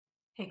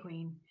Hey,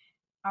 Queen.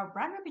 Our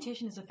brand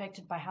reputation is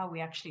affected by how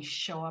we actually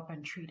show up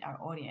and treat our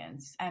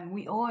audience. And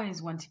we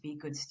always want to be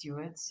good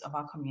stewards of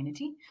our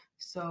community.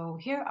 So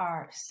here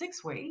are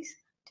 6 ways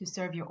to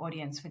serve your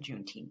audience for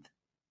Juneteenth.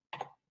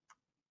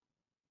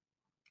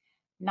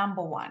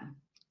 Number 1,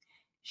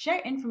 share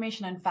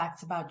information and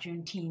facts about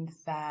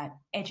Juneteenth that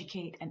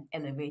educate and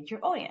elevate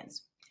your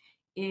audience.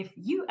 If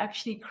you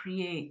actually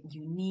create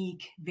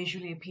unique,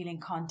 visually appealing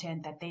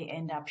content that they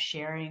end up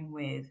sharing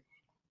with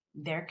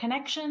their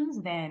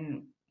connections,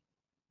 then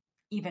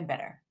even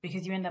better,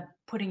 because you end up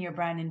putting your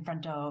brand in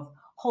front of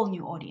whole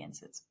new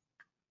audiences.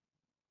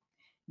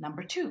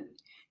 Number 2,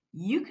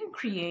 you can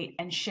create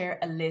and share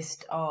a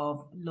list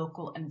of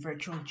local and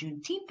virtual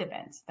Juneteenth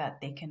events that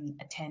they can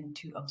attend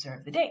to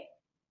observe the day.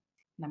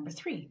 Number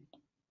 3,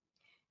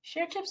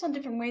 share tips on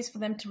different ways for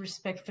them to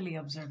respectfully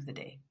observe the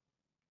day.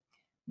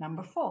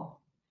 Number 4,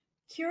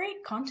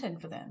 curate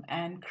content for them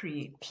and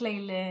create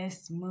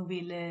playlists,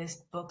 movie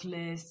lists, book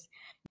lists.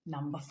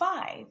 Number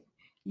 5,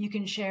 you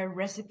can share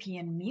recipe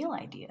and meal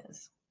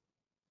ideas.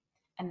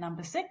 And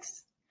number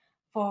 6,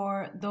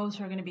 for those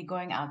who are going to be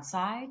going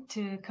outside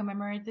to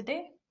commemorate the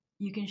day,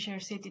 you can share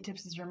safety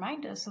tips as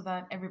reminders so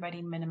that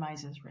everybody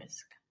minimizes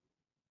risk.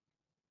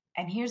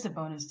 And here's a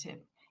bonus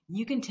tip.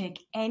 You can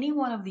take any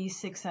one of these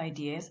 6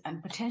 ideas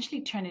and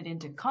potentially turn it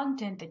into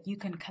content that you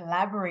can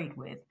collaborate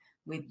with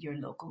your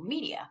local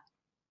media.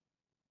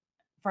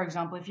 For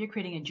example, if you're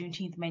creating a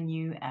Juneteenth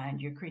menu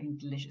and you're creating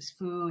delicious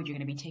food, you're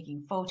going to be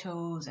taking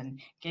photos and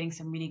getting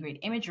some really great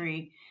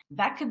imagery,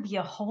 that could be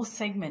a whole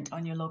segment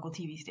on your local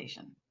TV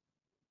station,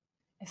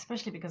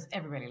 especially because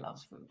everybody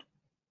loves food.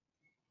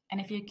 And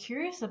if you're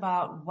curious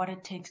about what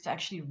it takes to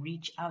actually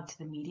reach out to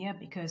the media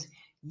because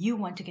you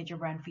want to get your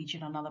brand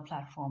featured on other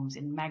platforms,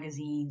 in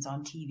magazines,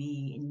 on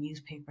TV, in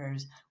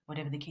newspapers,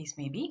 whatever the case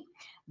may be,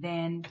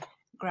 then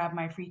grab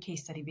my free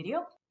case study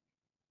video.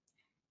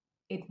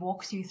 It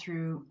walks you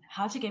through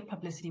how to get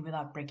publicity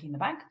without breaking the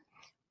bank.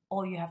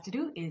 All you have to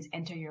do is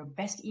enter your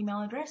best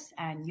email address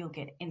and you'll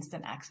get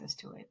instant access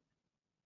to it.